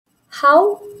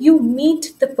how you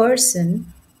meet the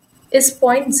person is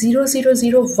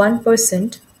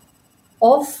 0.0001%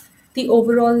 of the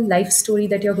overall life story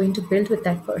that you're going to build with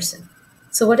that person.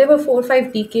 So, whatever 4 or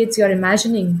 5 decades you're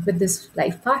imagining with this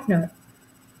life partner,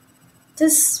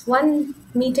 this one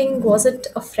meeting, was it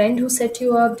a friend who set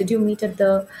you up? Did you meet at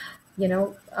the,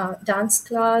 dance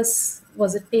class?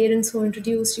 Was it parents who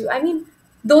introduced you? I mean,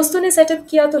 दोस्तों ने setup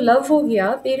किया तो love हो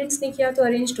गया, parents ने किया तो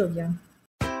arranged हो गया.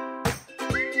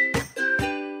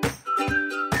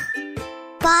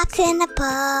 Pops in a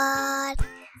pod.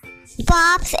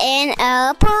 Pops in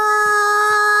a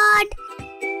pod.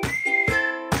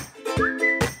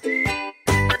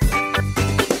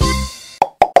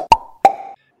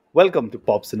 Welcome to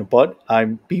Pops in a Pod.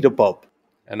 I'm Peter Pop.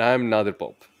 And I'm Nadir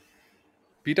Pop.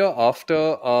 Peter,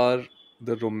 after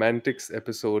the romantics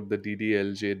episode, the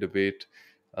DDLJ debate,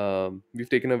 we've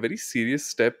taken a very serious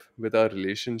step with our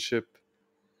relationship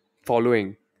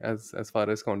following as far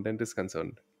as content is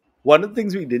concerned. One of the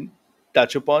things we didn't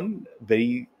touch upon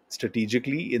very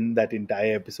strategically in that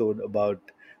entire episode about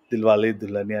Dilwale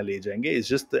Dulhania Le Jayenge is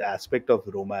just the aspect of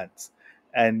romance.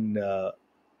 And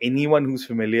anyone who's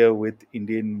familiar with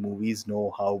Indian movies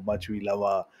know how much we love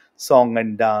our song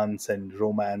and dance and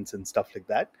romance and stuff like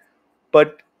that.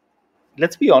 But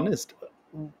let's be honest,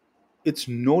 it's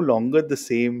no longer the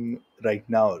same right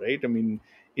now, right? I mean,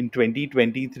 in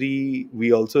 2023,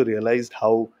 we also realized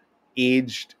how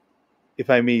aged, if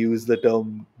I may use the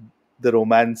term, the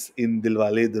romance in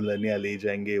Dilwale Dulhania Le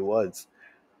Jayenge was.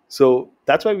 So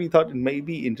that's why we thought it may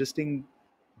be interesting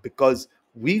because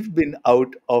we've been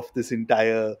out of this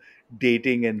entire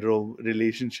dating and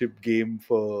relationship game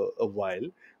for a while.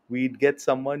 We'd get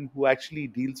someone who actually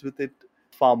deals with it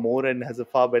far more and has a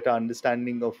far better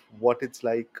understanding of what it's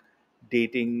like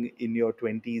dating in your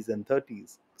 20s and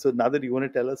 30s. So now that you want to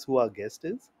tell us who our guest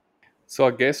is? So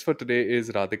our guest for today is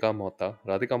Radhika Mohta.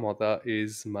 Radhika Mohta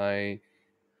is my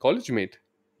college mate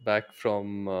back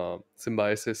from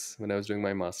Symbiosis when I was doing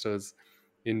my masters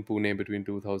in Pune between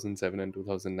 2007 and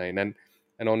 2009. And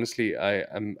honestly,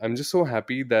 I'm just so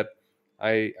happy that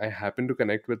I happened to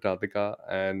connect with Radhika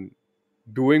and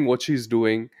doing what she's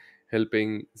doing,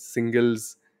 helping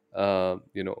singles,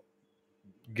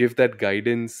 give that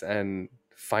guidance and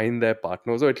find their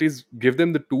partners, or at least give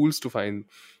them the tools to find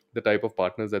the type of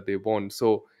partners that they want.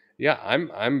 So yeah,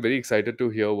 I'm very excited to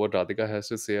hear what Radhika has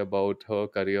to say about her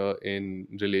career in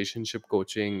relationship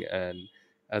coaching and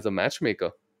as a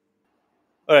matchmaker.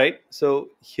 All right, so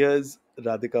here's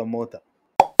Radhika Mohta.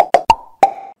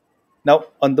 Now,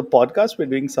 on the podcast, we're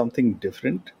doing something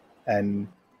different. And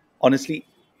honestly,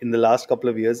 in the last couple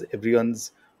of years,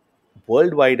 everyone's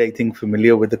worldwide, I think,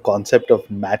 familiar with the concept of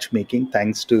matchmaking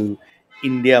thanks to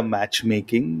India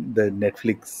Matchmaking, the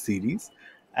Netflix series.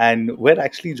 And we're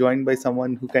actually joined by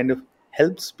someone who kind of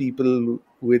helps people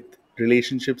with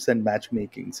relationships and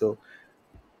matchmaking. So,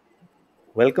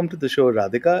 welcome to the show,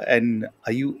 Radhika. And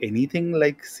are you anything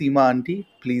like Seema Auntie?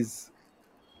 Please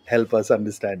help us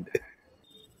understand.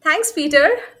 Thanks,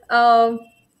 Peter,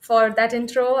 for that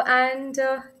intro. And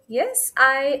yes,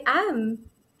 I am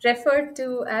referred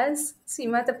to as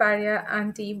Seema Taparia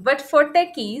Auntie. But for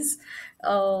techies,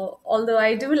 although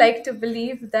I do like to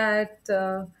believe that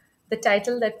the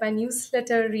title that my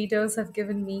newsletter readers have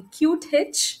given me, Cute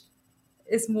Hitch,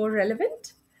 is more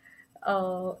relevant.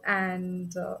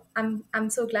 And I'm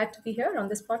so glad to be here on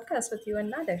this podcast with you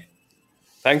and Nader.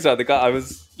 Thanks, Radhika. I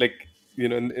was like,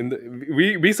 in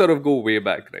the we sort of go way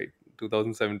back, right?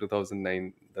 2007,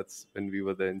 2009. That's when we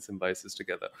were there in Symbiosis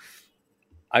together.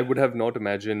 I would have not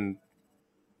imagined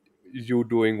you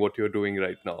doing what you're doing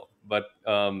right now. But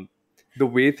the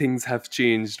way things have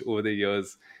changed over the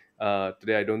years,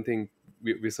 today I don't think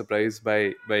we're surprised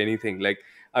by anything. Like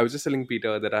I was just telling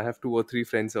Peter that I have 2 or 3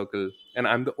 friend circle, and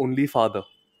I'm the only father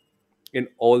in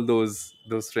all those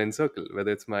friend circle,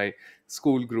 whether it's my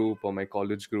school group or my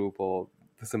college group or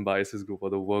the symbiosis group or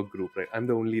the work group. Right, I'm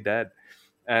the only dad,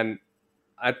 and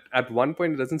at one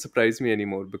point it doesn't surprise me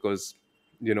anymore because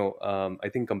I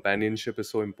think companionship is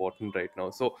so important right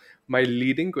now. So my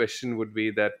leading question would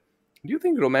be that, do you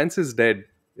think romance is dead,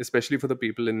 especially for the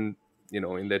people in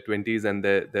their 20s and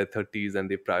their 30s,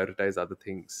 and they prioritize other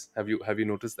things? Have you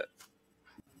noticed that?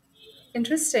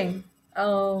 Interesting.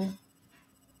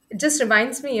 It just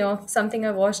reminds me of something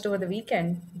I watched over the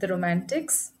weekend, The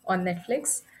Romantics on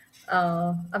Netflix.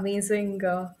 Amazing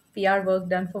PR work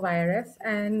done for YRF.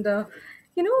 And,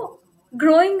 you know,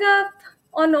 growing up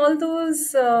on all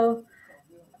those uh,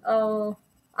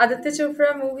 Aditya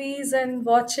Chopra movies and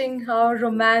watching how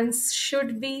romance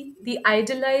should be, the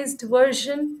idealized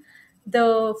version,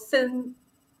 the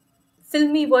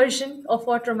filmy version of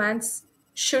what romance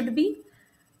should be,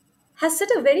 has set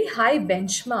a very high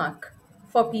benchmark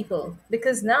for people,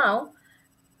 because now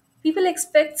people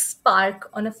expect spark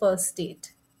on a first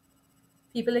date.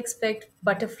 People expect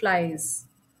butterflies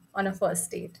on a first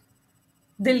date.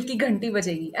 Dil ki ghanti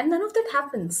bajegi. And none of that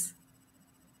happens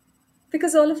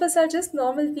because all of us are just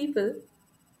normal people.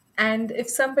 And if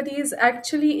somebody is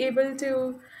actually able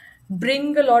to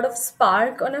bring a lot of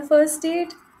spark on a first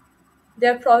date,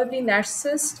 they're probably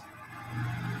narcissist.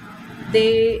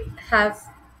 They have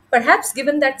perhaps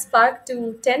given that spark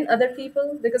to 10 other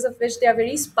people, because of which they are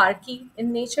very sparky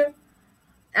in nature.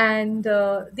 And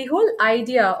the whole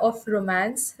idea of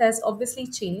romance has obviously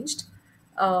changed.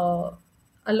 Uh,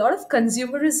 a lot of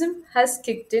consumerism has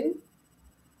kicked in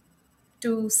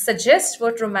to suggest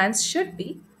what romance should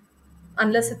be,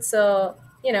 unless it's a,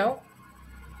 you know,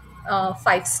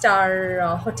 five-star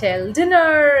hotel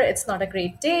dinner. It's not a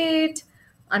great date.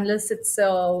 Unless it's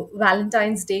a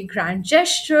Valentine's Day grand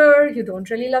gesture, you don't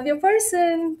really love your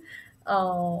person.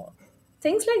 Uh,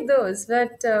 Things like those.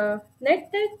 But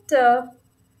net,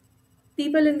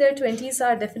 people in their 20s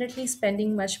are definitely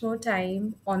spending much more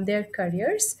time on their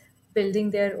careers,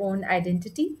 building their own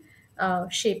identity,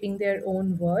 shaping their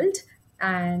own world.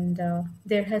 And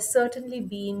there has certainly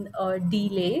been a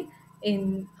delay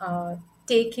in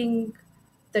taking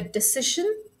the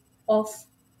decision of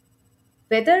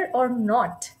whether or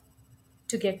not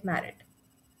to get married.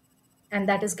 And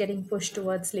that is getting pushed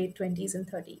towards late 20s and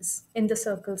 30s in the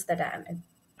circles that I am in.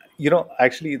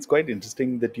 Actually, it's quite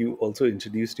interesting that you also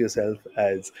introduced yourself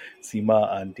as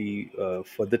Seema Auntie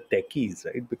for the techies,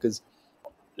 right? Because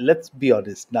let's be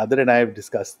honest, Nader and I have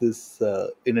discussed this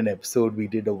in an episode we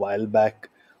did a while back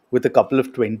with a couple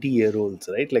of 20-year-olds,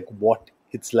 right? Like what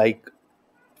it's like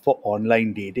for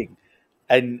online dating.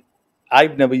 And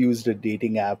I've never used a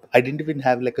dating app. I didn't even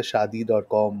have like a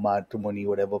shadi.com, matrimony,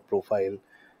 whatever profile.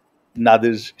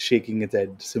 Nader's shaking his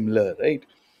head, similar, right?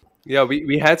 Yeah,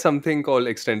 we had something called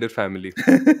extended family.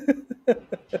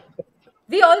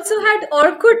 We also had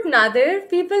Orkut, Nadir.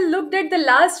 People looked at the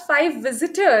last five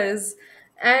visitors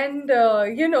and,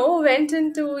 went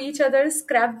into each other's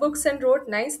scrapbooks and wrote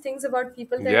nice things about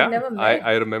people they had Yeah, never I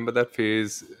met. remember that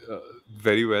phase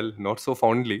very well. Not so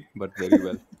fondly, but very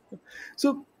well.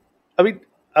 So, I mean,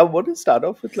 I want to start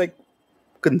off with like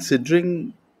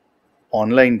considering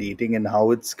online dating and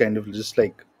how it's kind of just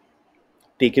like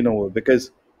taken over,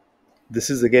 because this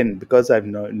is again because I've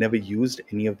never used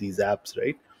any of these apps,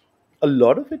 right? A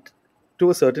lot of it, to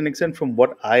a certain extent, from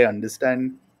what I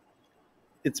understand,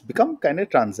 it's become kind of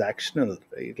transactional,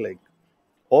 right? Like,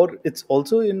 or it's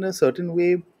also in a certain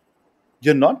way,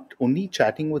 you're not only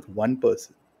chatting with one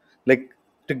person. Like,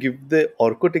 to give the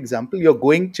Orkut example, you're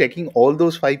going checking all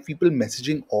those five people,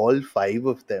 messaging all five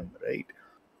of them, right?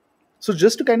 So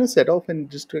just to kind of set off and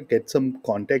just to get some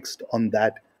context on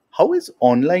that, how is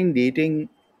online dating,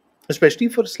 especially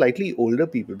for slightly older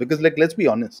people? Because like let's be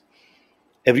honest,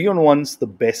 everyone wants the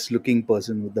best looking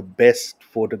person with the best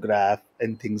photograph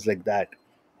and things like that.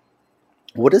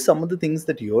 What are some of the things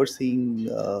that you're seeing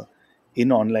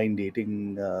in online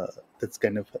dating that's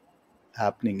kind of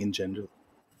happening in general?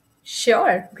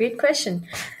 Sure, great question.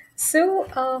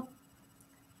 So,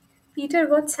 Peter,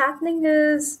 what's happening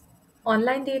is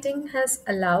online dating has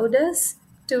allowed us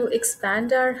to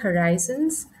expand our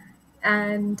horizons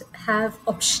and have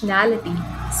optionality.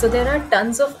 So, there are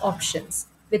tons of options.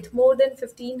 With more than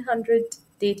 1,500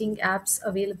 dating apps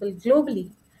available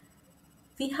globally,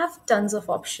 we have tons of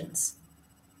options.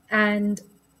 And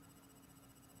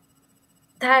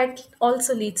that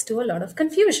also leads to a lot of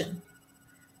confusion.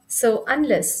 So,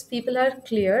 unless people are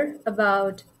clear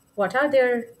about what are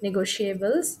their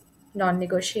negotiables, non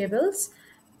negotiables,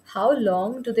 how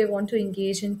long do they want to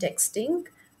engage in texting,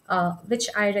 which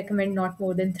I recommend not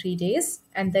more than 3 days,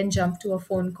 and then jump to a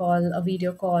phone call, a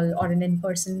video call, or an in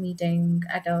person meeting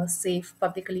at a safe,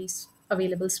 publicly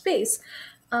available space,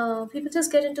 people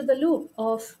just get into the loop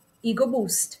of ego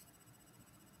boost.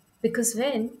 Because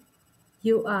when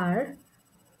you are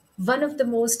one of the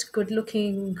most good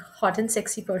looking, hot and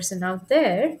sexy person out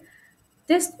there,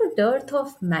 there's no dearth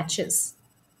of matches.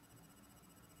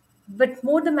 But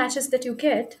more the matches that you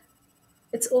get,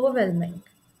 it's overwhelming.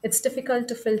 It's difficult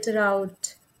to filter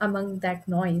out among that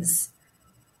noise.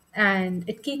 And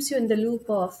it keeps you in the loop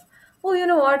of, oh, you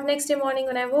know what, next day morning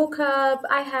when I woke up,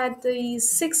 I had these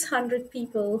 600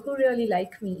 people who really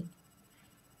like me.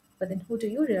 But then who do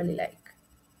you really like?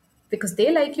 Because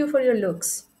they like you for your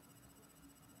looks.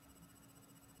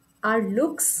 Are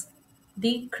looks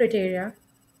the criteria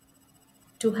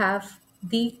to have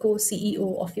the co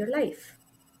CEO of your life?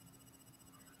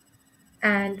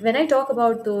 And when I talk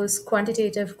about those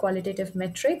quantitative, qualitative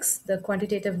metrics, the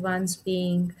quantitative ones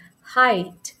being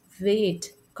height,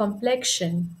 weight,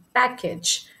 complexion,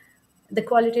 package. The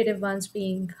qualitative ones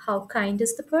being how kind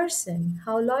is the person,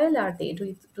 how loyal are they,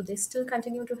 do they still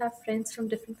continue to have friends from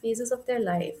different phases of their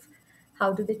life,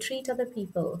 how do they treat other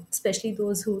people, especially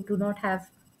those who do not have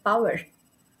power.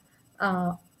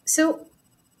 So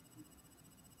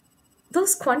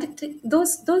those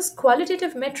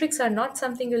qualitative metrics are not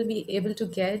something you'll be able to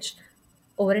gauge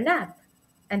over an app,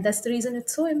 and that's the reason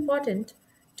it's so important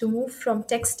to move from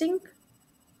texting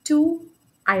to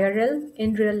IRL,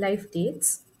 in real life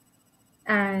dates.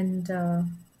 And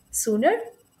sooner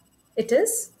it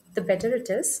is, the better it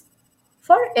is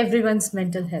for everyone's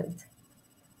mental health.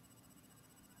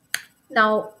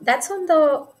 Now that's on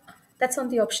the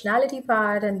optionality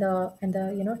part and the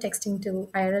texting to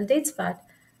IRL dates part.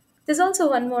 There's also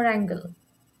one more angle,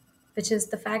 which is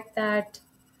the fact that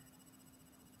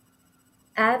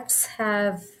apps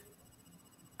have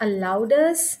allowed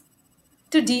us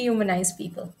to dehumanize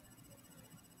people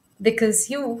because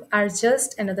you are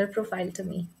just another profile to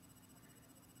me.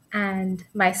 And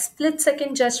my split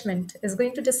second judgment is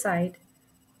going to decide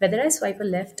whether I swipe a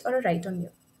left or a right on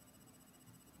you.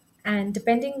 And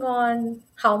depending on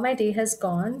how my day has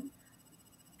gone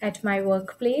at my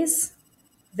workplace,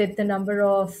 with the number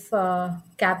of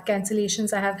cab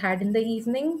cancellations I have had in the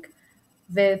evening,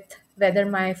 with whether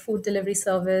my food delivery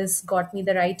service got me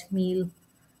the right meal,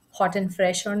 hot and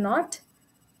fresh or not,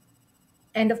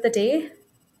 end of the day,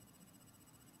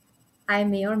 I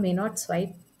may or may not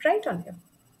swipe right on you,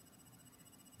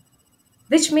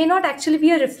 which may not actually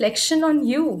be a reflection on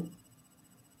you.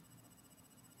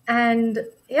 And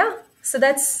yeah, so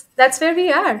that's where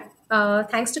we are.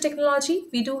 Thanks to technology,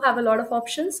 we do have a lot of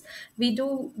options. We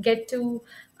do get to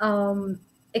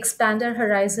expand our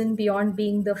horizon beyond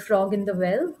being the frog in the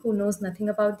well who knows nothing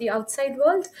about the outside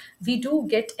world. We do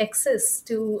get access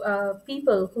to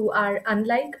people who are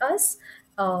unlike us.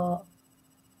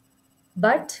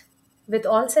 But with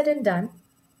all said and done,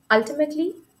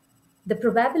 ultimately, the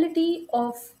probability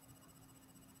of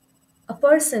a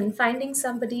person finding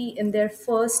somebody in their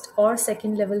first or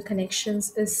second level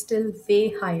connections is still way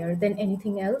higher than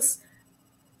anything else,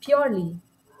 purely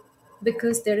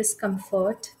because there is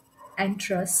comfort and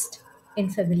trust in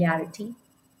familiarity.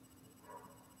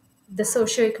 The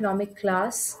socioeconomic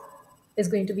class is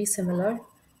going to be similar.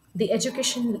 The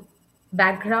education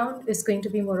background is going to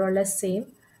be more or less same.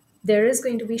 There is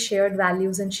going to be shared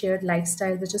values and shared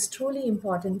lifestyle, which is truly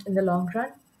important in the long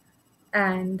run.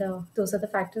 And those are the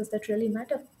factors that really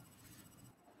matter.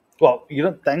 Well,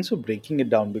 thanks for breaking it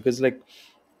down, because, like,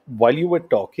 while you were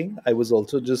talking, I was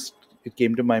also just, it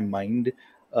came to my mind,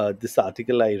 this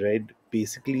article I read,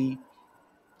 basically.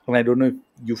 And I don't know if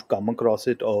you've come across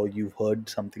it or you've heard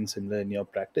something similar in your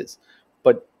practice,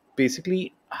 but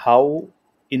basically, how,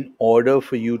 in order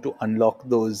for you to unlock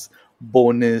those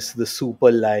bonus, the super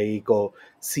like, or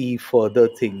see further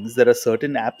things, there are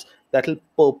certain apps that will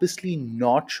purposely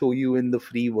not show you in the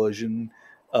free version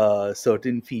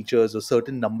certain features or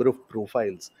certain number of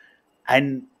profiles.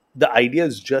 And the idea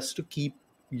is just to keep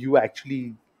you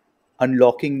actually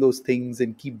unlocking those things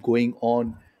and keep going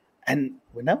on. And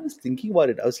when I was thinking about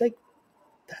it, I was like,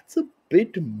 that's a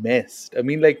bit messed. I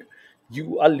mean, like,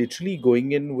 you are literally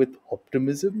going in with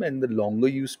optimism, and the longer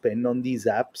you spend on these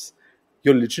apps,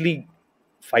 you're literally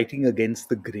fighting against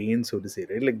the grain, so to say,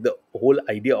 right? Like, the whole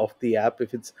idea of the app,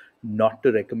 if it's not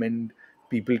to recommend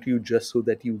people to you just so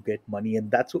that you get money,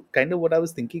 and that's kind of what I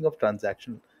was thinking of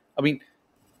transactional. I mean,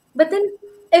 But then,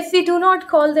 if we do not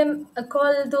call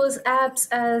those apps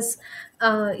as,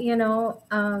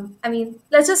 I mean,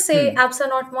 let's just say hmm, apps are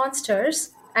not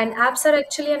monsters, and apps are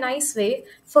actually a nice way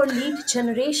for lead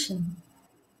generation.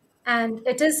 And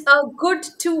it is a good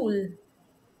tool.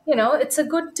 It's a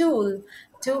good tool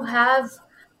to have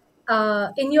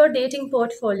in your dating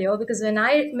portfolio, because when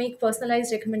I make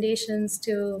personalized recommendations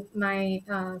to my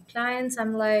clients,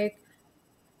 I'm like,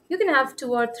 you can have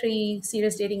two or three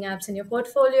serious dating apps in your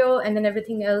portfolio, and then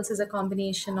everything else is a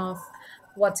combination of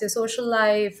what's your social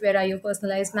life, where are your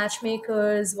personalized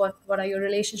matchmakers, what are your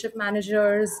relationship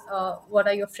managers, what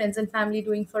are your friends and family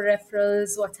doing for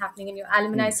referrals, what's happening in your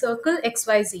alumni hmm. circle,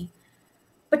 XYZ.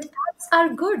 But apps are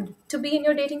good to be in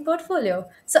your dating portfolio,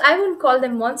 so I wouldn't call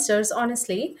them monsters,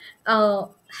 honestly.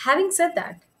 Having said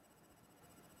that,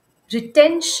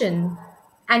 retention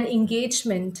and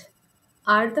engagement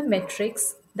are the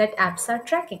metrics that apps are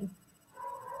tracking.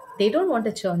 They don't want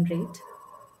a churn rate.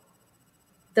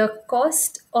 The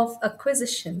cost of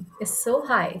acquisition is so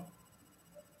high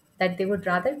that they would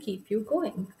rather keep you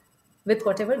going with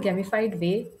whatever gamified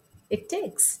way it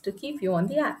takes to keep you on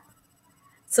the app.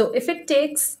 So if it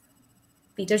takes,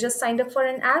 Peter just signed up for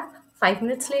an app, 5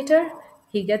 minutes later,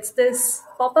 He gets this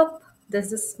pop up.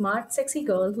 There's this smart, sexy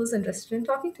girl who's interested in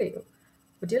talking to you.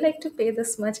 Would you like to pay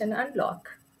this much and unblock?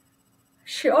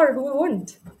 Sure, who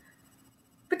won't?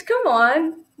 But come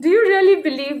on, do you really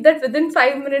believe that within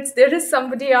 5 minutes there is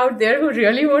somebody out there who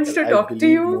really wants Well, to I talk to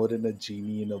believe you? more in a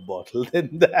genie in a bottle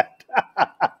than that.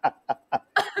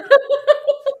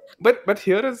 But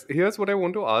here's what I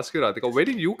want to ask you, Radhika. Where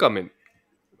do you come in?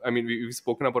 I mean, we've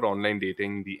spoken about online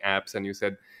dating, the apps, and you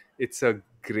said it's a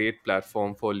great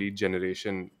platform for lead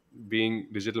generation. Being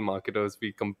digital marketers,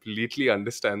 we completely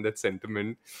understand that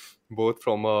sentiment, both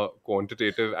from a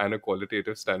quantitative and a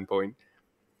qualitative standpoint.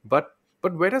 But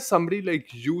where does somebody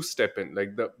like you step in,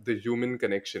 like the human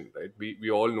connection, right? We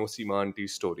all know Seema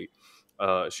Auntie's story.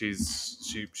 She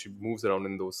moves around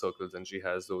in those circles, and she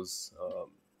has those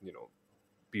you know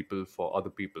people for other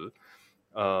people.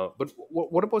 But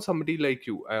what about somebody like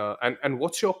you? And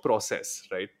what's your process,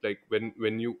 right? Like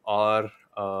when you are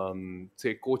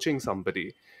say coaching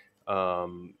somebody,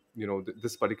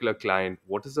 this particular client,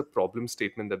 what is the problem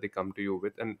statement that they come to you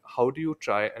with, and how do you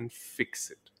try and fix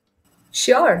it?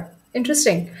 Sure,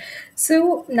 interesting.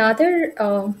 So, Nader,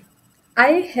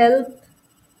 I help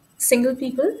single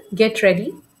people get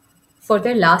ready for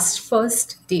their last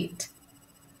first date,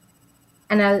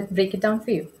 and I'll break it down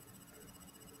for you.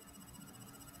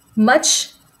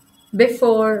 Much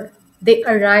before they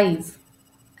arrive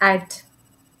at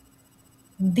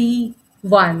the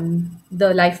one,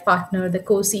 the life partner, the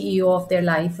co CEO of their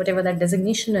life, whatever that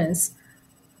designation is,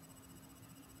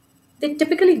 they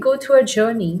typically go through a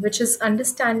journey which is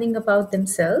understanding about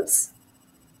themselves,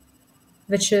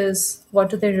 which is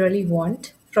what do they really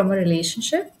want from a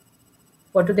relationship,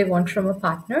 what do they want from a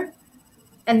partner,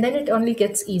 and then it only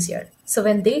gets easier. So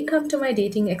when they come to my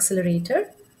dating accelerator,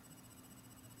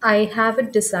 I have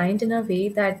it designed in a way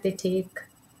that they take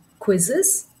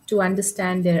quizzes to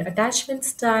understand their attachment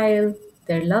style,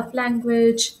 their love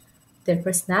language, their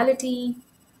personality,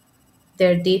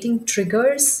 their dating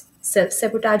triggers, self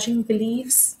sabotaging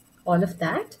beliefs, all of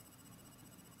that.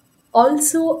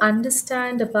 Also,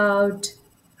 understand about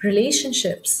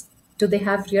relationships. Do they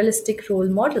have realistic role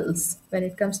models when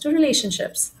it comes to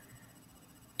relationships?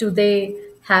 Do they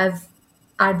have,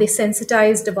 are they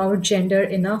sensitized about gender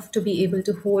enough to be able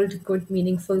to hold good,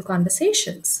 meaningful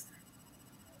conversations?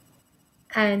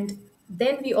 And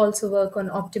then we also work on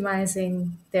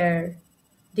optimizing their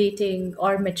dating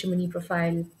or matrimony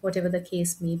profile, whatever the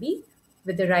case may be,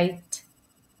 with the right,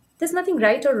 there's nothing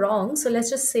right or wrong. So let's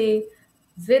just say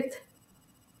with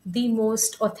the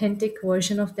most authentic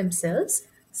version of themselves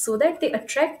so that they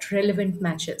attract relevant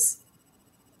matches.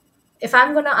 If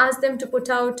I'm going to ask them to put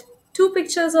out two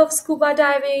pictures of scuba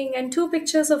diving and two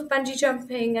pictures of bungee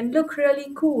jumping and look really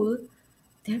cool,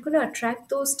 they're going to attract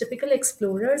those typical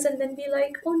explorers and then be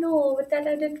like, oh no, but that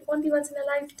I did only once in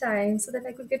a lifetime so that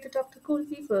I could get to talk to cool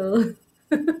people.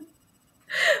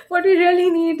 What we really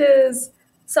need is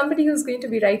somebody who's going to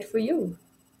be right for you.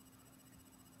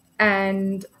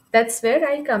 And that's where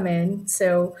I come in.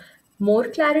 So, more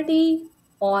clarity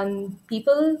on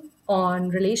people, on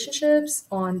relationships,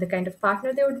 on the kind of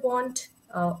partner they would want,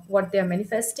 what they're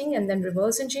manifesting, and then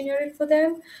reverse engineer it for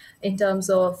them in terms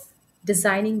of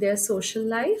designing their social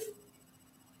life.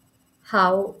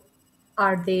 How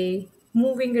are they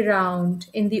moving around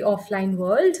in the offline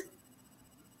world?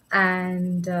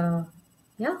 And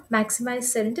yeah, maximize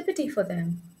serendipity for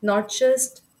them, not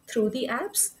just through the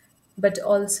apps, but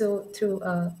also through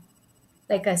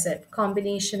like I said,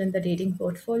 combination in the dating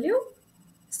portfolio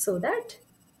so that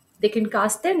they can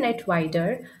cast their net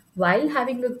wider while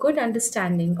having a good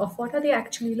understanding of what are they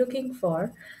actually looking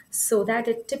for so that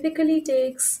it typically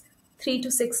takes 3 to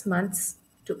 6 months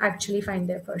to actually find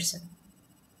their person.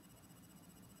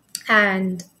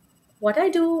 And what I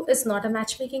do is not a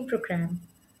matchmaking program.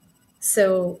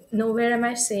 So nowhere am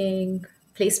I saying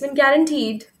placement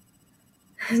guaranteed,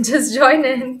 just join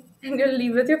in and you'll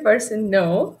leave with your person.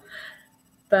 No,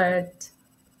 but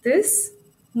this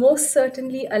most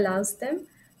certainly allows them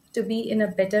to be in a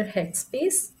better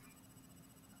headspace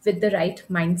with the right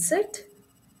mindset,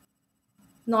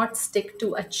 not stick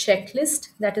to a checklist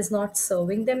that is not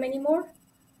serving them anymore,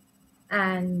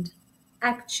 and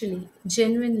actually,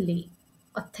 genuinely,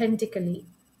 authentically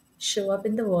show up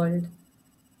in the world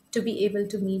to be able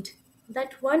to meet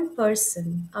that one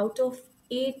person out of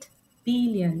 8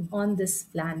 billion on this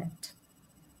planet.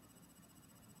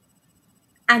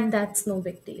 And that's no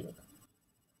big deal.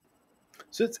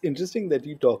 So it's interesting that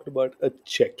you talked about a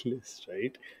checklist,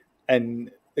 right?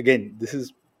 And again, this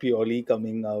is purely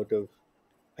coming out of,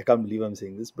 I can't believe I'm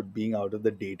saying this, but being out of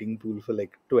the dating pool for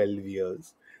like 12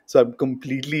 years. So I'm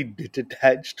completely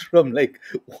detached from like,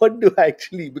 what do I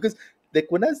actually, because like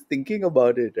when I was thinking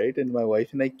about it, right, and my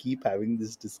wife and I keep having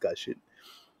this discussion,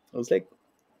 I was like,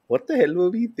 what the hell were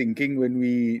we thinking when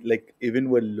we like even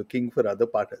were looking for other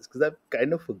partners? Because I've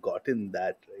kind of forgotten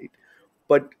that, right?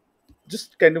 But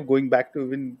just kind of going back to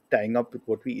even tying up with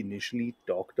what we initially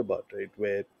talked about, right,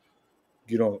 where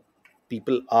you know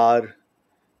people are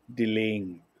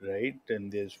delaying, right,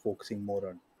 and they're focusing more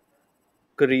on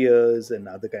careers and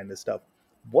other kind of stuff.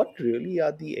 What really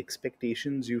are the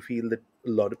expectations you feel that a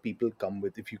lot of people come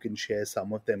with, if you can share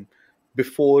some of them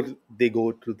before they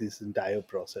go through this entire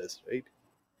process, right?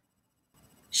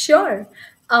 Sure.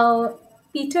 Uh,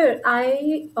 Peter,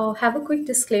 I have a quick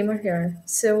disclaimer here.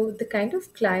 So the kind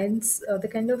of clients, the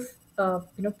kind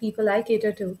of people I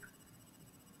cater to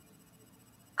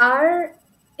are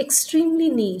extremely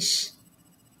niche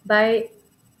by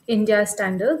India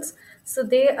standards. So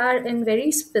they are in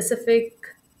very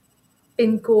specific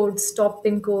pin codes, top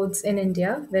pin codes in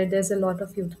India, where there's a lot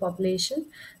of youth population.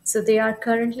 So they are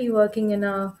currently working in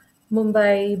a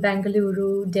Mumbai,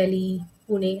 Bangalore, Delhi,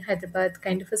 Pune, Hyderabad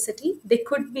kind of a city. They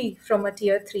could be from a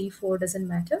tier 3, 4, doesn't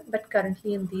matter, but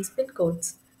currently in these pin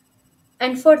codes.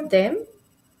 And for them,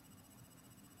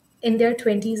 in their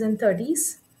 20s and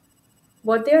 30s,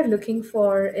 what they are looking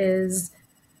for is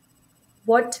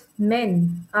what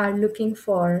men are looking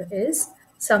for is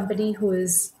somebody who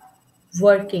is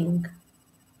working.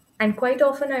 And quite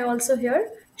often, I also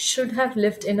hear should have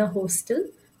lived in a hostel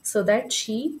so that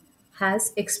she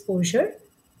has exposure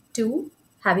to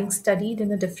having studied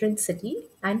in a different city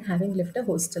and having lived a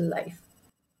hostel life.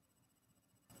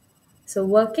 So,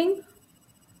 working,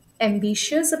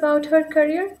 ambitious about her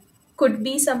career, could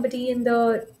be somebody in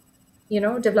the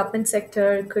development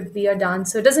sector, could be a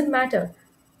dancer, doesn't matter,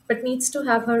 but needs to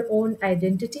have her own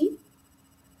identity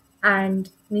and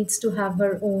needs to have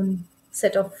her own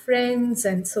set of friends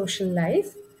and social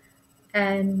life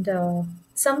and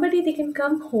somebody they can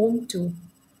come home to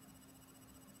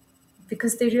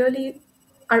because they really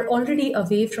are already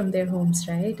away from their homes,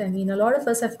 right? I mean, a lot of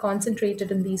us have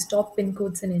concentrated in these top pin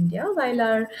codes in India, while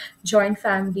our joint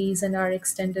families and our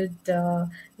extended,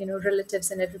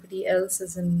 relatives and everybody else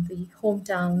is in the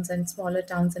hometowns and smaller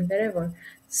towns and wherever.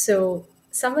 So,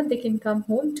 someone they can come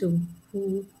home to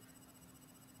who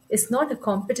is not a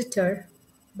competitor,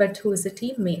 but who is a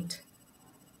teammate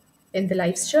in the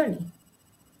life's journey.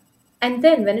 And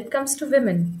then when it comes to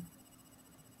women,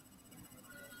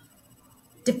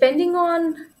 depending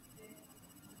on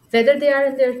whether they are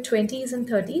in their 20s and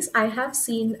 30s, I have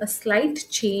seen a slight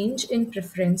change in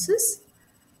preferences,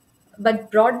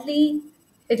 but broadly,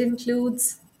 it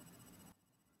includes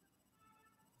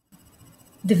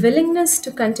the willingness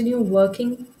to continue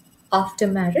working after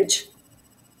marriage.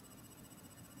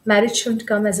 Marriage shouldn't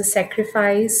come as a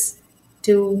sacrifice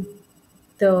to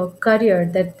the career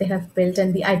that they have built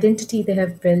and the identity they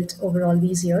have built over all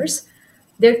these years.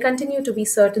 There continue to be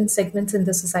certain segments in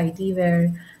the society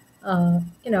where,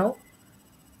 you know,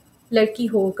 लड़की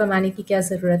हो कमाने की क्या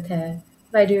ज़रूरत है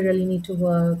why do you really need to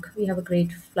work we have a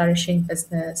great flourishing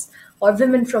business or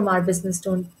women from our business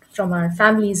don't from our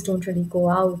families don't really go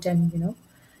out and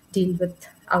deal with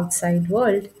outside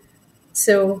world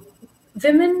so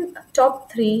women top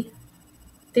 3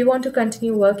 they want to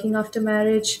continue working after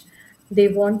marriage they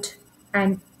want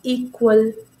an equal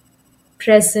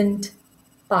present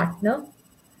partner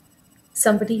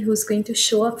somebody who's going to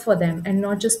show up for them and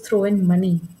not just throw in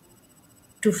money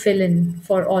to fill in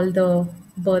for all the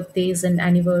birthdays and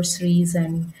anniversaries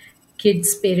and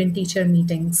kids parent teacher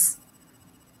meetings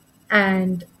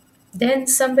and then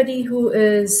somebody who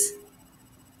is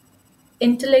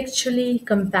intellectually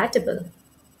compatible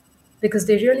because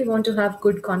they really want to have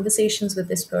good conversations with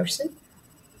this person.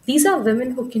 These are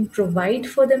women who can provide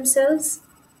for themselves.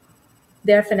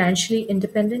 They are financially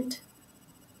independent.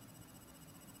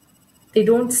 They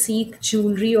don't seek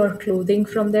jewelry or clothing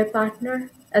from their partner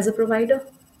as a provider.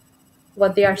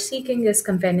 What they are seeking is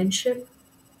companionship,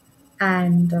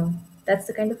 and that's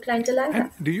the kind of clientele I And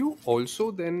have. do you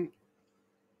also then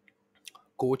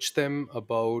coach them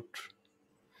about,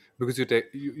 because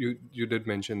you did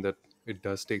mention that it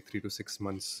does take 3 to 6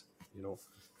 months, you know,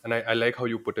 and I like how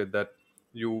you put it that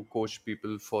you coach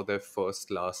people for their first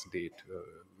last date.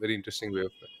 Very interesting way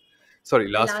of, sorry,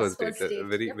 last Last first date. first A date.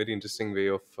 very Yep. very interesting way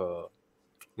of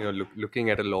looking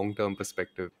at a long term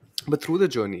perspective. But through the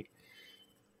journey,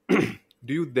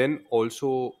 do you then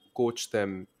also coach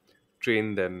them,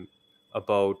 train them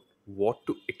about what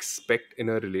to expect in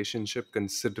a relationship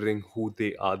considering who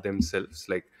they are themselves?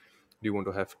 Like, do you want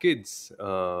to have kids?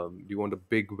 Do you want a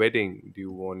big wedding? Do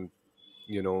you want,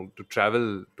 to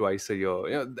travel twice a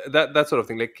year? That sort of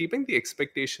thing. Like keeping the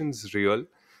expectations real,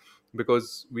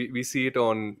 because we see it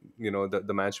on,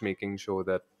 the matchmaking show,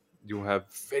 that you have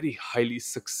very highly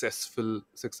successful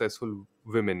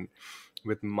women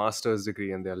with master's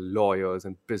degree, and they're lawyers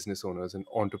and business owners and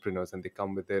entrepreneurs, and they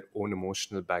come with their own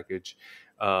emotional baggage.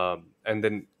 And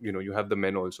then, you have the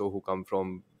men also who come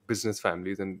from business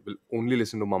families and will only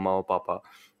listen to mama or papa.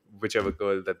 Whichever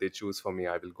girl that they choose for me,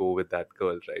 I will go with that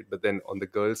girl, right? But then on the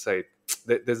girl side,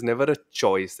 there's never a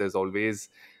choice. There's always,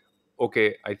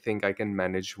 okay, I think I can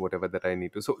manage whatever that I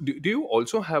need to. So do you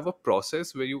also have a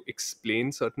process where you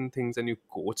explain certain things and you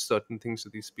coach certain things to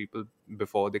these people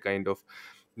before they kind of,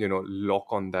 lock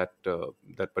on that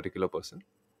particular person?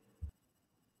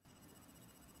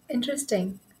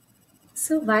 Interesting.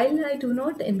 So while I do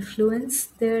not influence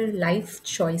their life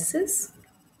choices,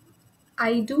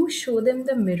 I do show them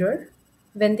the mirror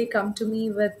when they come to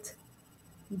me with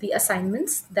the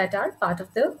assignments that are part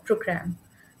of the program.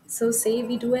 So, say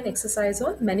we do an exercise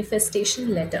on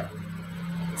manifestation letter,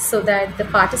 so that the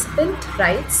participant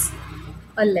writes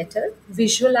a letter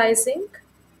visualizing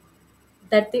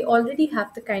that they already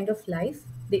have the kind of life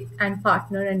and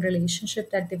partner and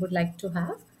relationship that they would like to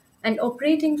have, and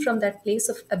operating from that place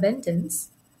of abundance,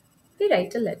 they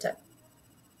write a letter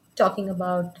talking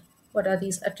about what are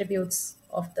these attributes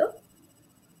of the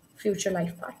future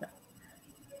life partner.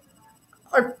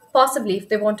 Or possibly, if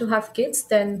they want to have kids,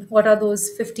 then what are those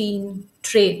 15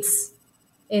 traits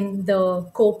in the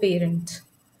co parent,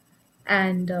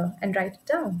 and write it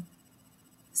down.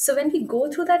 So when we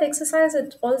go through that exercise,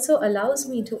 it also allows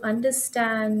me to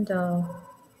understand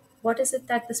what is it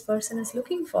that this person is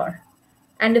looking for.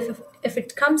 And if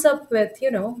it comes up with,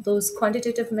 those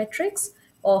quantitative metrics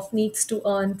of needs to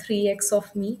earn 3x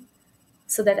of me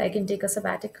so that I can take a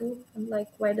sabbatical, I'm like,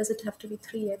 why does it have to be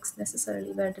 3x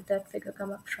necessarily? Where did that figure come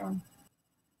up from?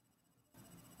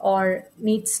 Or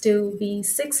needs to be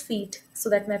 6 feet so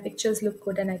that my pictures look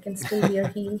good and I can still wear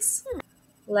heels.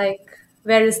 Like,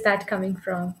 where is that coming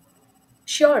from?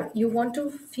 Sure, you want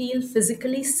to feel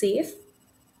physically safe,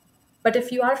 but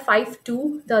if you are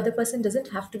 5'2", the other person doesn't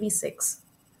have to be 6.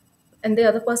 And the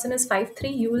other person is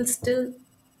 5'3", you will still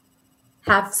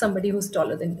have somebody who's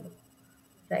taller than you,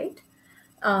 right?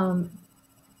 Um,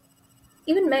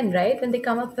 Even men, right? When they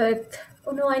come up with,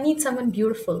 oh no, I need someone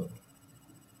beautiful.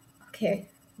 Okay,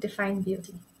 define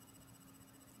beauty.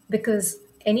 Because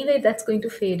anyway, that's going to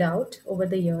fade out over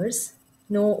the years.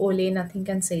 No Ole, nothing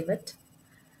can save it.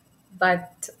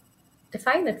 But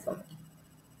define it for me.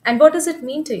 And what does it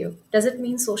mean to you? Does it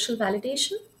mean social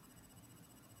validation?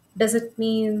 Does it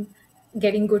mean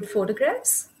getting good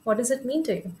photographs? What does it mean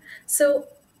to you? So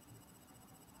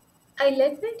I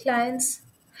let my clients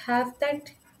have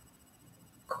that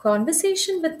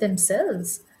conversation with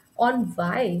themselves on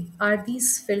why are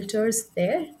these filters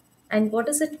there and what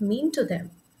does it mean to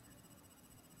them.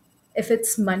 If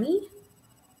it's money,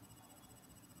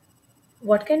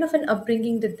 what kind of an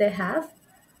upbringing did they have?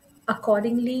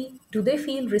 Accordingly, do they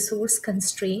feel resource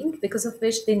constrained because of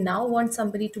which they now want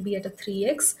somebody to be at a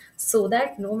 3x so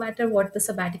that no matter what the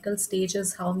sabbatical stage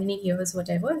is, how many years,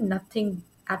 whatever, nothing,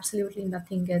 absolutely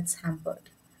nothing gets hampered.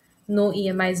 No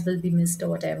EMIs will be missed or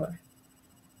whatever.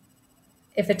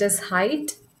 If it is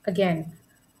height, again,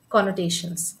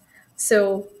 connotations.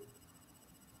 So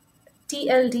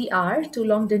TLDR, too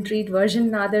long didn't read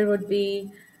version, Nadir would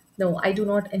be no, I do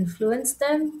not influence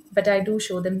them, but I do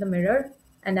show them the mirror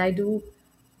and I do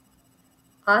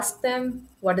ask them,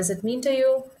 what does it mean to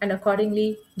you? And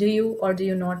accordingly, do you or do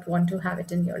you not want to have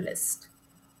it in your list?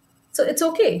 So it's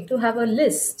okay to have a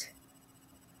list,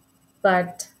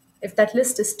 but if that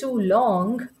list is too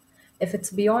long, if it's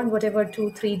beyond whatever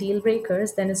 2, 3 deal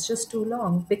breakers, then it's just too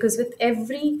long. Because with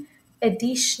every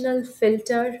additional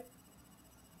filter,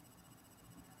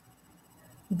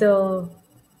 the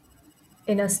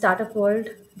in a startup world,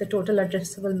 the total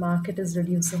addressable market is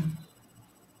reducing.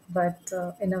 But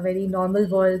in a very normal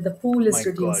world, the pool My is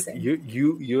God, reducing.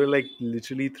 you're like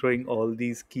literally throwing all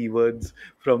these keywords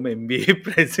from MBA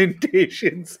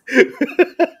presentations.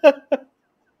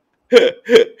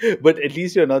 But at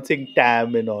least you're not saying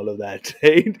TAM and all of that,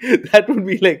 right? That would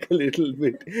be like a little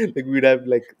bit like we'd have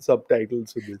like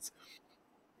subtitles for this.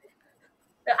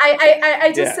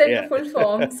 I just Yeah, said the yeah. full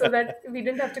form so that we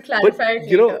didn't have to But clarify it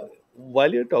later.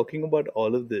 while you're talking about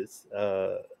all of this,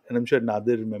 and I'm sure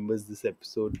Nadir remembers this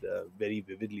episode very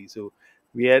vividly. So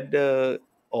we had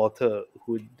author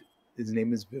his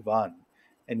name is Vivan,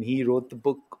 and he wrote the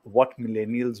book "What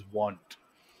Millennials Want,"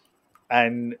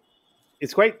 and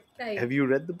it's quite. Right. Have you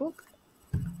read the book?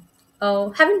 Oh,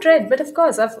 haven't read, but of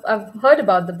course, I've heard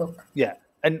about the book. Yeah,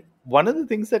 and one of the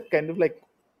things that kind of like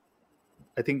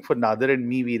I think for Nadir and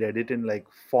me, we read it in like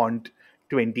font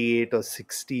 28 or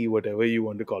 60, whatever you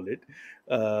want to call it,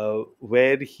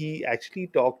 where he actually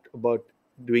talked about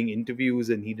doing interviews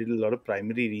and he did a lot of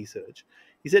primary research.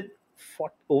 He said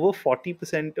over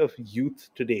 40% of youth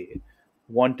today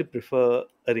want to prefer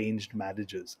arranged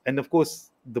marriages. And of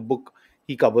course, the book,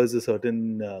 he covers a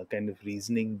certain kind of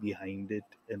reasoning behind it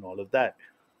and all of that,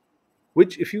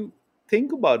 which, if you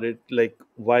think about it, like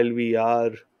while we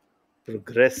are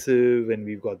progressive and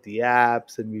we've got the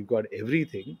apps and we've got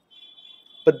everything,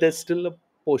 but there's still a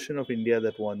portion of India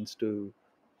that wants to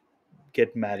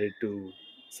get married to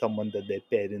someone that their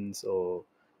parents or,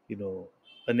 you know,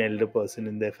 an elder person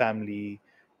in their family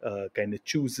kind of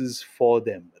chooses for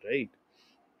them, right?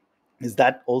 Is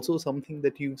that also something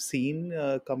that you've seen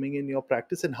coming in your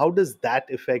practice, and how does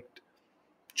that affect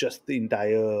just the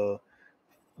entire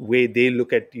way they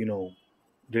look at,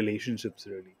 relationships,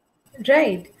 really?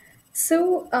 Right.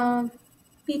 So,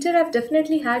 Peter, I've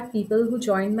definitely had people who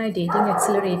join my dating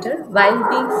accelerator while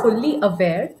being fully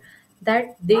aware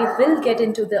that they will get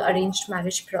into the arranged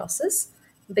marriage process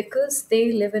because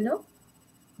they live in a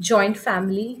joint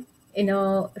family in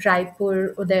a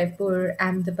Raipur, Udaipur,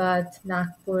 Ahmedabad,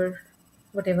 Nagpur,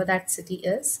 whatever that city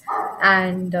is,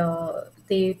 and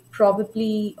they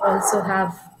probably also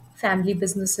have family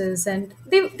businesses, and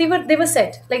they were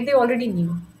set, like they already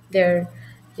knew their,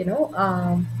 you know,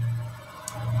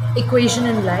 equation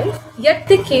in life. Yet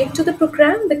they came to the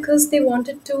program because they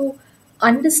wanted to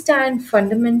understand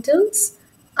fundamentals,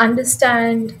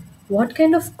 understand what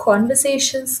kind of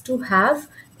conversations to have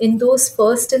in those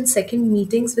first and second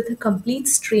meetings with a complete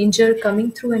stranger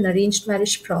coming through an arranged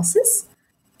marriage process,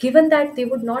 given that they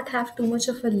would not have too much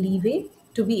of a leeway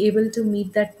to be able to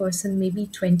meet that person maybe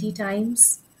 20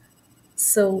 times.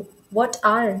 So, what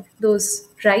are those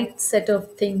right set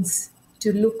of things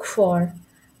to look for?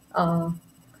 Uh,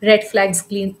 red flags,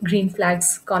 green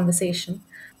flags conversation,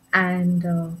 and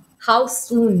how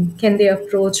soon can they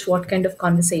approach what kind of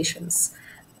conversations,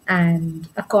 and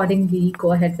accordingly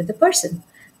go ahead with the person.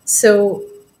 So,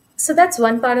 so that's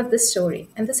one part of the story,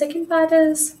 and the second part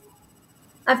is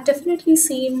I've definitely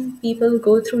seen people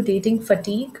go through dating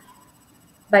fatigue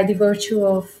by the virtue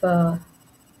of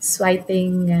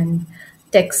swiping and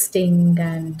texting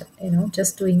and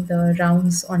just doing the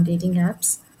rounds on dating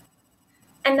apps,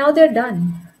 and now they're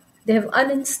done. They have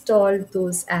uninstalled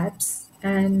those apps,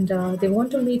 and they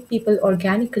want to meet people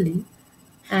organically,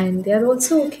 and they are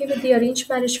also okay with the arranged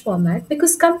marriage format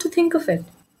because, come to think of it,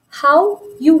 how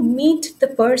you meet the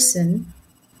person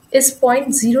is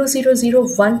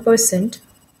 0.0001%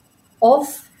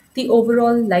 of the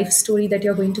overall life story that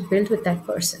you're going to build with that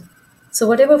person. So,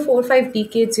 whatever 4 or 5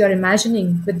 decades you're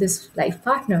imagining with this life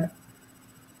partner,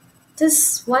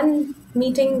 this one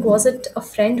meeting, was it a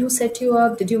friend who set you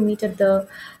up? Did you meet at the,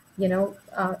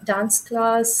 dance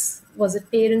class? Was it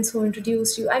parents who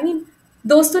introduced you? I mean,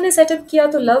 दोस्तों ने setup किया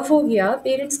तो love हो गया,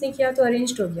 parents ने किया तो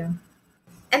arranged हो गया.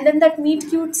 And then that meet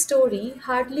cute story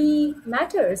hardly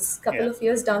matters couple Yeah. of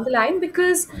years down the line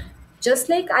because just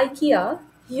like IKEA,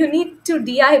 you need to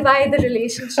DIY the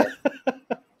relationship.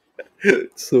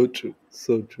 So true,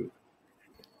 so true.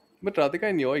 But Radhika,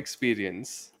 in your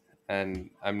experience, and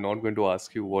I'm not going to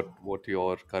ask you what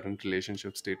your current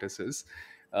relationship status is,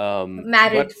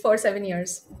 Married but for 7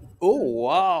 years. oh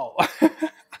wow.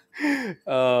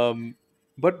 um,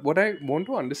 but what I want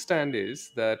to understand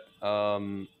is that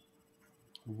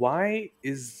why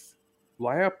is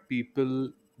why are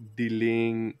people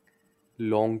delaying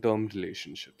long-term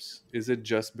relationships? Is it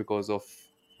just because of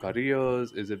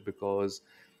careers? Is it because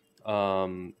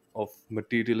of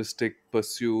materialistic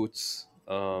pursuits?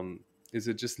 Is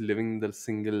it just living the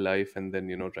single life and then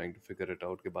trying to figure it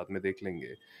out ke baad mein dekh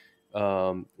lenge?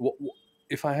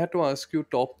 If I had to ask you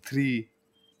top three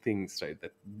things, right,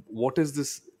 that what is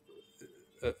this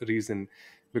reason?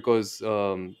 Because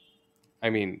I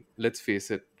mean, let's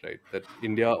face it, right? That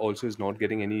India also is not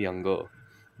getting any younger.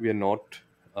 We are not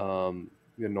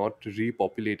we are not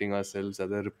repopulating ourselves at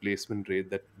the replacement rate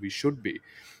that we should be.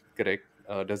 Correct?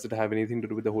 Does it have anything to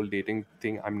do with the whole dating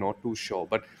thing? I'm not too sure.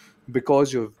 But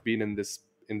because you've been in this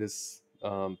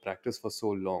practice for so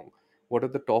long, what are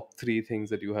the top three things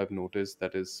that you have noticed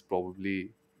that is probably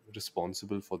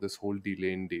responsible for this whole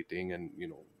delay in dating and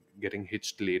getting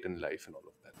hitched late in life and all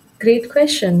of that? Great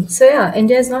question. So yeah,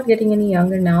 India is not getting any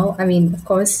younger now. I mean, of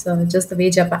course, just the way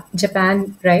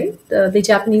Japan, right? The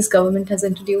Japanese government has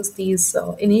introduced these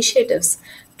initiatives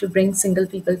to bring single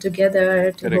people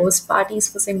together, to Correct. host parties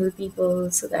for single people,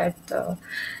 so that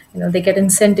they get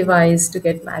incentivized to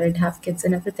get married, have kids,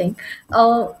 and everything.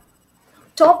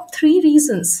 Top three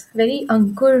reasons, very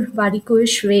Ankur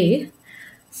Barikoish way,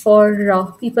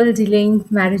 for people delaying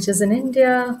marriages in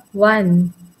India.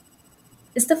 One,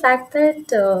 is the fact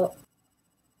that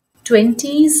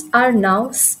 20s are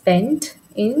now spent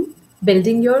in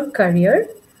building your career,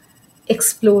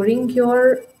 exploring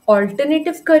your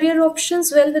alternative career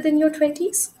options well within your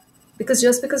 20s. Because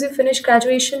just because you finish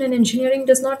graduation in engineering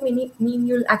does not mean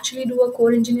you'll actually do a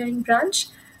core engineering branch.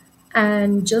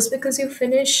 And just because you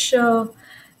finish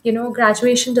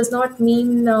graduation does not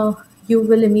mean you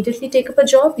will immediately take up a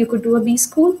job. You could do a B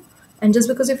school. And just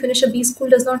because you finish a B school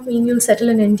does not mean you'll settle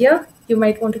in India. You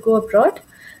might want to go abroad.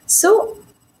 So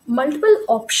multiple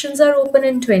options are open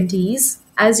in 20s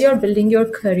as you're building your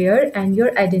career and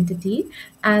your identity,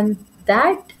 and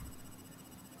that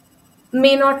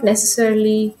may not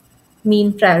necessarily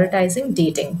mean prioritizing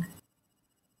dating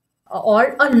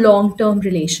or a long term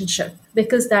relationship,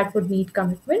 because that would need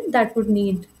commitment, that would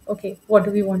need, okay, what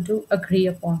do we want to agree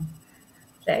upon,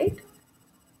 right?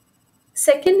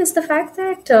 Second is the fact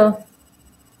that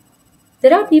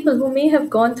there are people who may have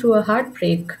gone through a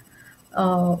heartbreak,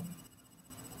 uh,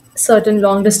 certain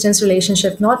long distance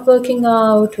relationship not working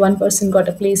out, one person got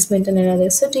a placement in another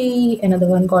city, another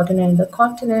one got in another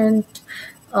continent,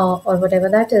 or whatever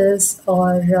that is,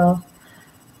 or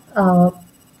uh,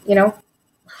 you know,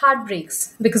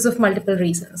 heartbreaks because of multiple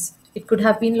reasons. It could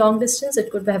have been long distance,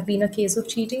 it could have been a case of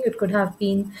cheating, it could have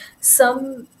been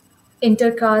some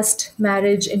intercaste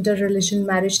marriage, interreligion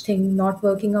marriage thing not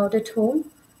working out at home,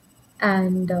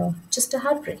 and just a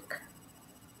heartbreak,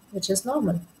 which is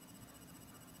normal.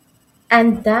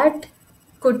 And that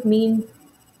could mean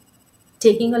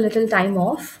taking a little time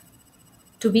off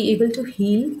to be able to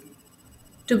heal,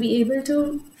 to be able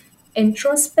to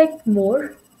introspect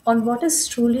more on what is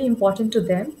truly important to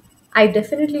them. I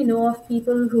definitely know of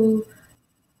people who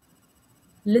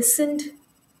listened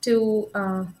to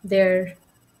their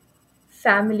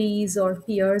families or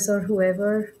peers or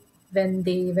whoever when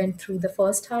they went through the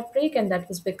first heartbreak, and that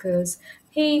was because,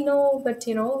 hey, no, but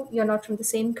you're not from the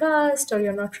same caste, or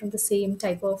you're not from the same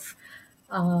type of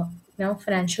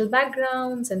financial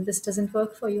backgrounds, and this doesn't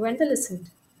work for you, and they listened.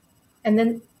 And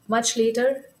then much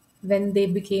later, when they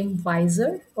became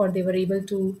wiser, or they were able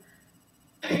to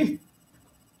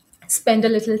spend a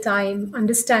little time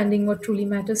understanding what truly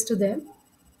matters to them,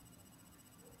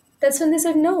 that's when they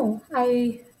said, no,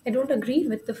 I don't agree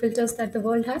with the filters that the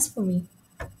world has for me.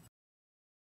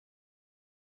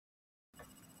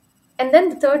 And then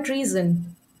the third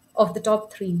reason of the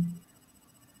top three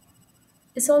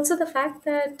is also the fact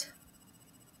that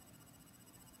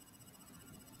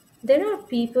there are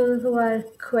people who are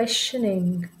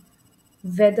questioning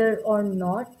whether or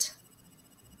not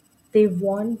they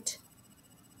want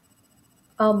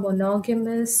a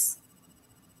monogamous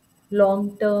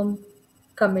long term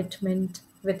commitment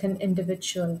with an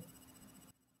individual.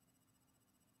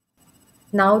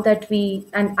 Now that we,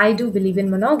 and I do believe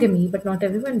in monogamy, but not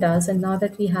everyone does, and now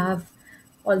that we have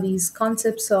all these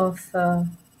concepts of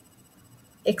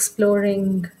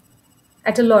exploring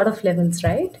at a lot of levels,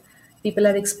 right? People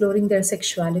are exploring their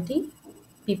sexuality,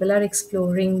 people are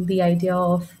exploring the idea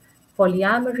of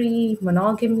polyamory,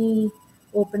 monogamy,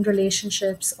 open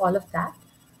relationships, all of that.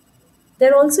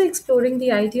 They're also exploring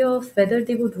the idea of whether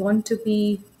they would want to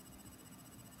be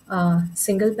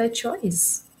single by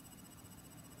choice,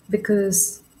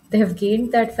 because they have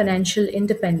gained that financial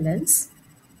independence,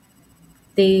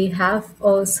 they have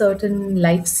a certain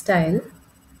lifestyle,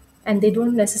 and they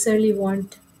don't necessarily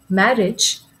want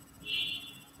marriage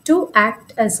to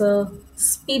act as a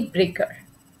speed breaker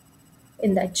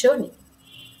in that journey.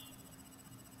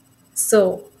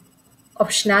 So,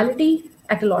 optionality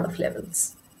at a lot of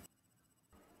levels.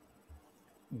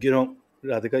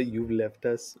 Radhika, you've left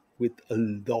us with a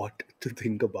lot to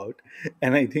think about,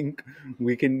 and I think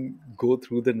we can go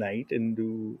through the night and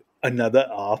do another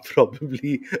hour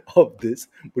probably of this,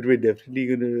 but we're definitely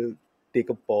going to take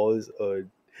a pause or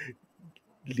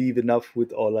leave enough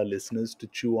with all our listeners to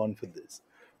chew on for this.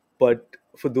 But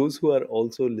for those who are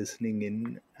also listening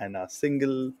in and are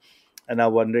single and are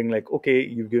wondering, like, okay,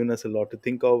 you've given us a lot to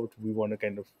think of, we want to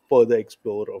kind of further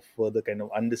explore or further kind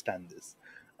of understand this.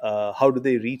 How do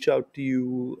they reach out to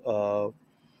you?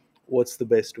 What's the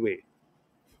best way?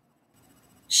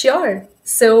 Sure.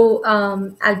 So,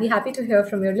 I'll be happy to hear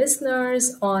from your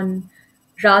listeners on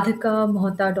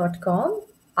radhikamohta.com,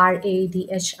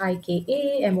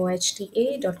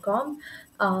 radhikamohta.com.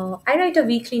 I write a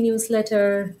weekly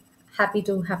newsletter. Happy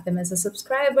to have them as a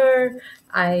subscriber.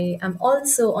 I am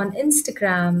also on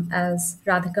Instagram as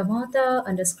Radhika Mohta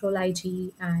underscore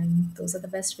IG, and those are the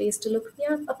best ways to look me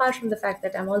up. Apart from the fact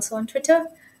that I'm also on Twitter,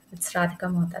 it's Radhika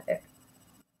Mohta there.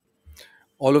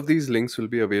 All of these links will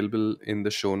be available in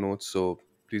the show notes, so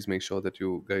please make sure that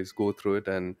you guys go through it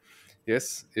and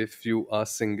Yes, if you are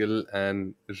single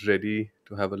and ready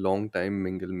to have a long time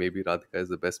mingle, maybe Radhika is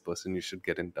the best person you should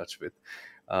get in touch with.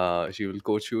 She will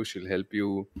coach you, she'll help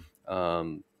you,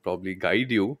 probably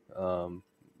guide you.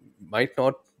 Might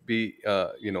not be,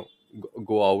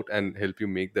 go out and help you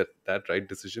make that right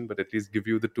decision, but at least give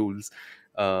you the tools,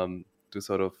 to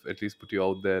sort of at least put you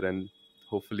out there and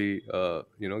hopefully,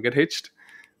 get hitched.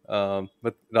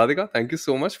 But Radhika, thank you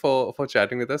so much for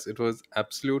chatting with us. It was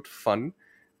absolute fun.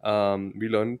 We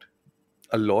learned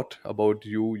a lot about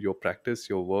you, your practice,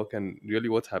 your work, and really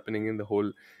what's happening in the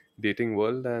whole dating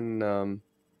world. And Thank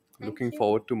looking you.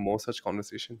 forward to more such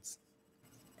conversations.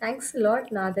 Thanks a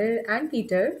lot, Nadir and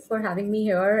Peter, for having me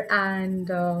here. And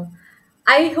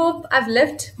I hope I've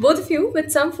left both of you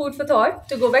with some food for thought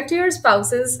to go back to your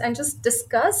spouses and just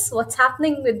discuss what's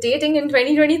happening with dating in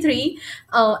 2023.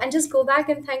 And just go back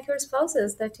and thank your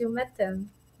spouses that you met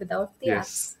them without the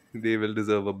Yes, apps. they will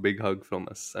deserve a big hug from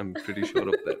us. I'm pretty sure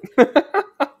of that.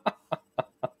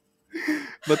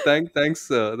 But thanks,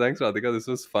 Radhika. This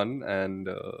was fun, and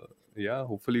yeah,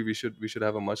 hopefully we should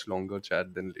have a much longer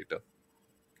chat than later.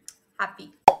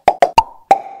 Happy.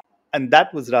 And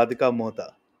that was Radhika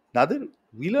Mohta. Nadir,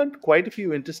 we learned quite a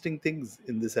few interesting things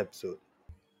in this episode.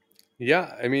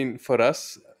 Yeah, I mean, for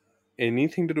us,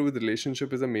 anything to do with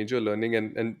relationship is a major learning,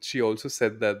 and she also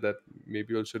said that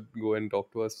maybe you should go and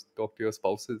talk to your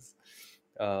spouses.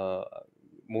 Uh,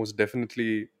 Most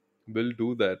definitely will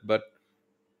do that, but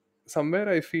somewhere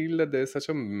I feel that there's such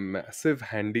a massive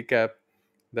handicap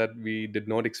that we did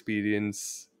not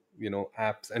experience,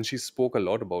 apps. And she spoke a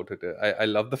lot about it. I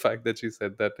love the fact that she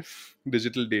said that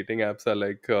digital dating apps are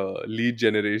like lead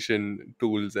generation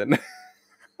tools, and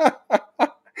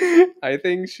I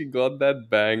think she got that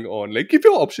bang on. Like, keep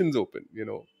your options open,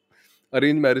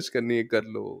 arrange marriage करनी है कर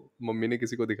लो, mummy ने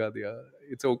किसी को दिखा दिया,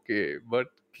 it's okay, but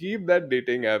keep that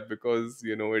dating app because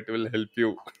it will help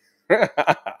you.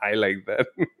 I like that.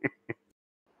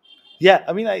 Yeah,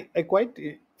 I mean, I quite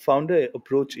found her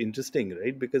approach interesting,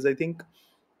 right? Because I think,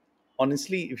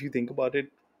 honestly, if you think about it,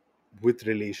 with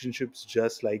relationships,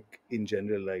 just like in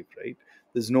general life, right?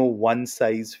 There's no one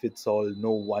size fits all,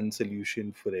 no one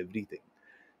solution for everything.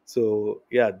 So,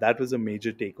 yeah, that was a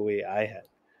major takeaway I had.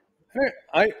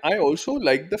 I also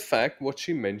like the fact what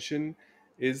she mentioned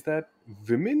is that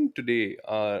women today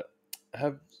are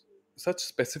have such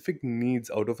specific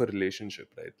needs out of a relationship,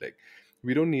 right? Like,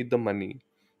 we don't need the money,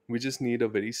 we just need a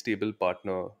very stable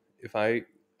partner. If I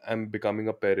am becoming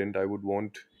a parent, I would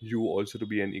want you also to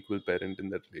be an equal parent in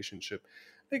that relationship.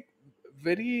 Like,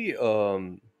 very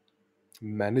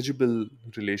manageable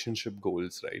relationship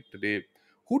goals, right? Today,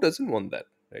 who doesn't want that,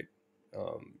 right?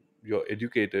 You're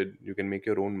educated, you can make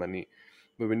your own money,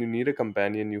 but when you need a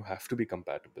companion, you have to be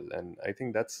compatible. And I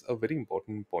think that's a very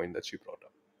important point that she brought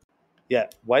up. Yeah,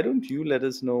 why don't you let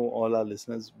us know, all our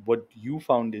listeners, what you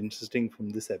found interesting from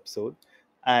this episode?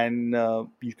 And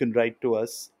you can write to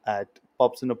us at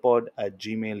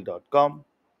popsinapod@gmail.com.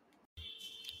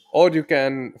 Or you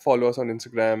can follow us on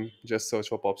Instagram, just search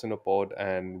for Pops in a Pod,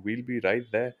 and we'll be right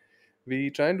there.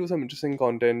 We try and do some interesting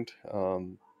content,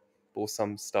 post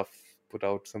some stuff, put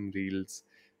out some reels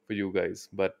for you guys.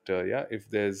 But yeah, if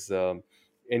there's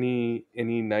any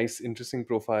nice, interesting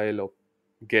profile or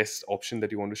guest option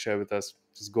that you want to share with us,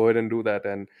 just go ahead and do that.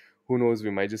 And who knows,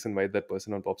 we might just invite that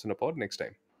person on Pops in a Pod next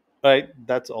time. All right,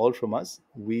 that's all from us.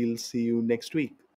 We'll see you next week.